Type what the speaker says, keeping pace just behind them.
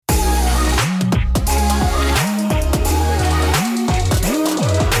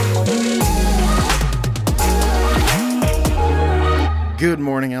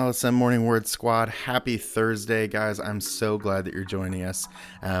morning, LSM Morning Word Squad. Happy Thursday, guys. I'm so glad that you're joining us.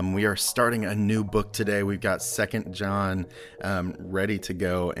 We are starting a new book today. We've got 2nd John ready to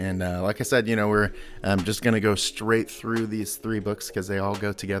go. And like I said, we're just going to go straight through these 3 books because they all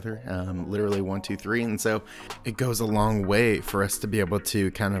go together, literally 1, 2, 3. And so it goes a long way for us to be able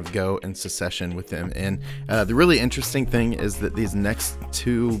to kind of go in succession with them. And the really interesting thing is that these next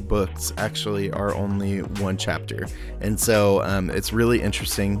 2 books actually are only 1 chapter. And so it's really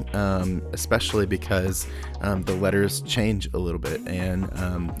interesting, especially because the letters change a little bit, and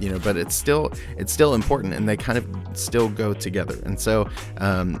but it's still important, and they kind of still go together. And so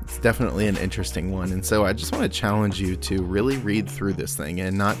it's definitely an interesting one. And so I just want to challenge you to really read through this thing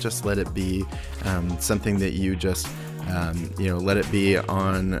and not just let it be something that you just let it be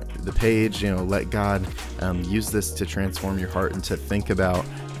on the page. Let God use this to transform your heart and to think about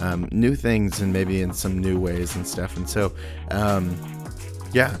new things and maybe in some new ways and stuff. And so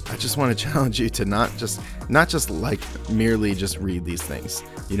I just want to challenge you to not just like merely just read these things.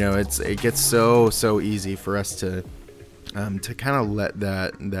 It gets so easy for us to kind of let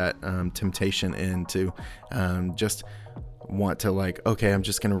that temptation in to just want to like, okay, I'm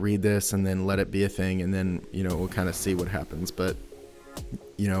just going to read this and then let it be a thing, and then we'll kind of see what happens. But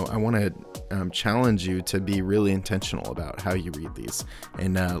I want to challenge you to be really intentional about how you read these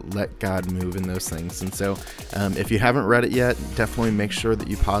and let God move in those things. And so if you haven't read it yet, definitely make sure that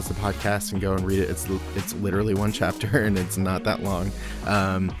you pause the podcast and go and read it. It's literally 1 chapter and it's not that long.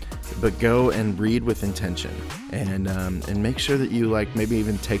 But go and read with intention, and make sure that you maybe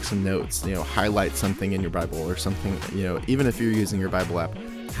even take some notes, highlight something in your Bible or something, even if you're using your Bible app,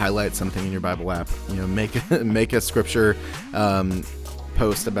 highlight something in your Bible app, make a scripture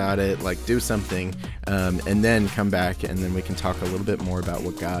post about it, do something, and then come back, and then we can talk a little bit more about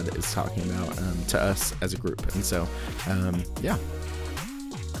what God is talking about to us as a group. And so,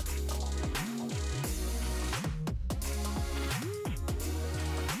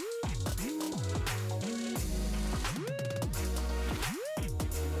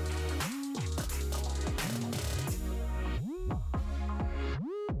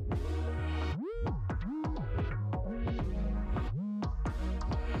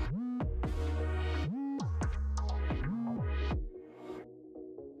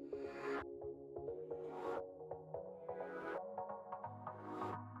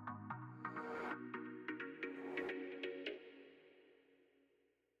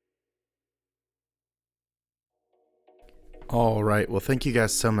 All right. Well, thank you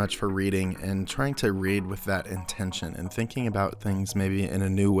guys so much for reading and trying to read with that intention and thinking about things maybe in a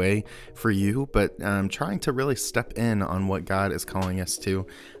new way for you, but trying to really step in on what God is calling us to.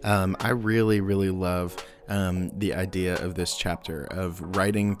 I really, really love the idea of this chapter of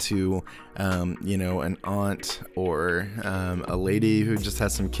writing to, an aunt or a lady who just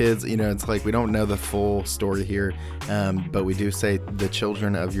has some kids. It's like we don't know the full story here, but we do say the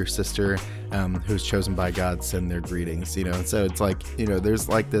children of your sister who's chosen by God send their greetings. And so it's like, there's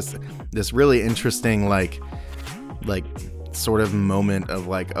like this really interesting like sort of moment of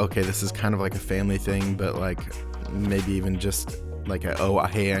like, okay, this is kind of like a family thing, but like maybe even just like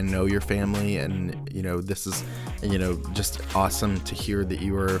hey, I know your family, and this is just awesome to hear that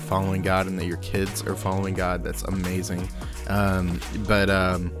you are following God and that your kids are following God. That's amazing. But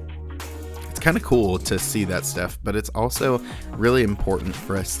it's kind of cool to see that stuff, but it's also really important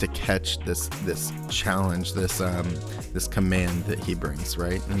for us to catch this challenge, this command that he brings,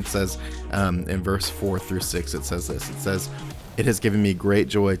 right? And it says in verse 4 through 6, it says this. It says, "It has given me great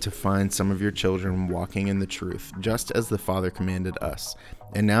joy to find some of your children walking in the truth, just as the Father commanded us.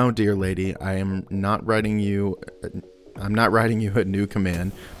 And now, dear lady, I'm not writing you a new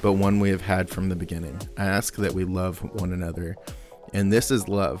command, but one we have had from the beginning. I ask that we love one another. And this is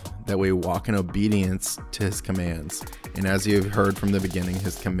love, that we walk in obedience to his commands. And as you have heard from the beginning,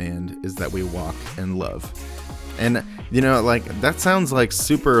 his command is that we walk in love." And, that sounds like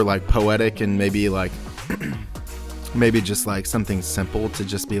super like poetic, and maybe like maybe just like something simple to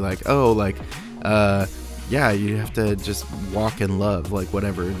just be like, oh, like, you have to just walk in love, like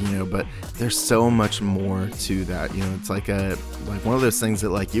whatever, but there's so much more to that. It's like one of those things that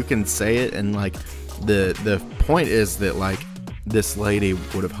like you can say it, and like the point is that like this lady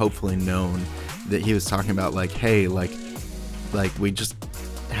would have hopefully known that he was talking about like, hey, like we just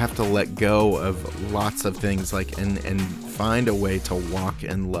have to let go of lots of things, like and find a way to walk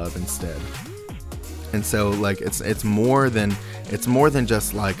in love instead. And so like it's more than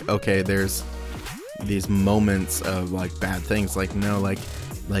just like, okay, there's these moments of like bad things. Like, no, like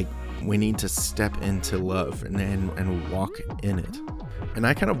we need to step into love and walk in it. And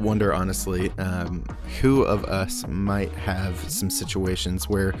I kind of wonder, honestly, who of us might have some situations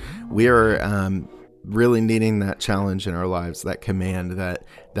where we are really needing that challenge in our lives, that command, that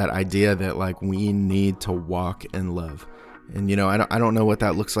idea that like we need to walk in love. And, I don't know what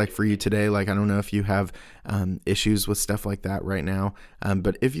that looks like for you today. Like, I don't know if you have issues with stuff like that right now.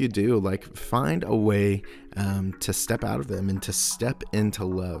 But if you do, like, find a way to step out of them and to step into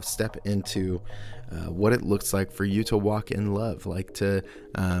love, step into what it looks like for you to walk in love, like to,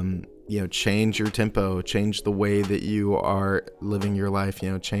 change your tempo, change the way that you are living your life,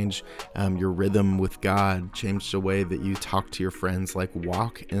 change your rhythm with God, change the way that you talk to your friends, like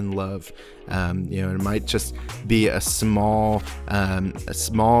walk in love. It might just be a small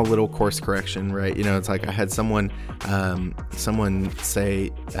little course correction, right? It's like I had someone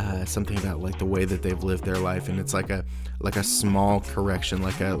say something about like the way that they've lived their life, and it's like a small correction,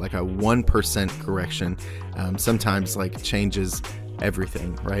 like a 1% correction, sometimes like changes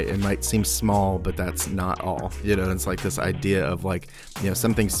everything, right? It might seem small, but that's not all. It's like this idea of like,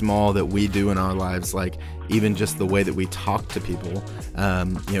 something small that we do in our lives, like even just the way that we talk to people,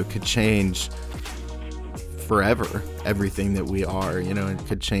 could change forever everything that we are, and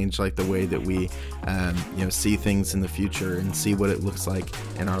could change like the way that we see things in the future and see what it looks like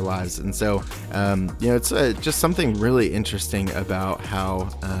in our lives. And so it's just something really interesting about how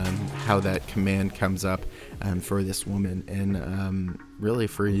that command comes up for this woman, and really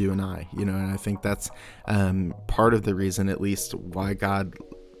for you and I, and I think that's part of the reason, at least, why God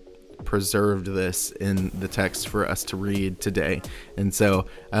preserved this in the text for us to read today. And so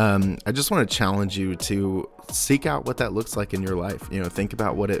I just want to challenge you to seek out what that looks like in your life. Think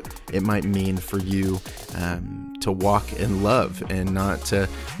about what it might mean for you to walk in love, and not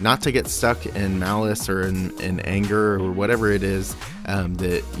to get stuck in malice or in anger or whatever it is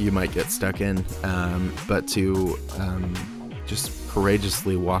that you might get stuck in, but to just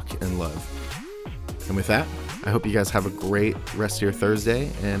courageously walk in love. And with that, I hope you guys have a great rest of your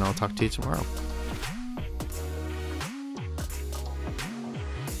Thursday, and I'll talk to you tomorrow.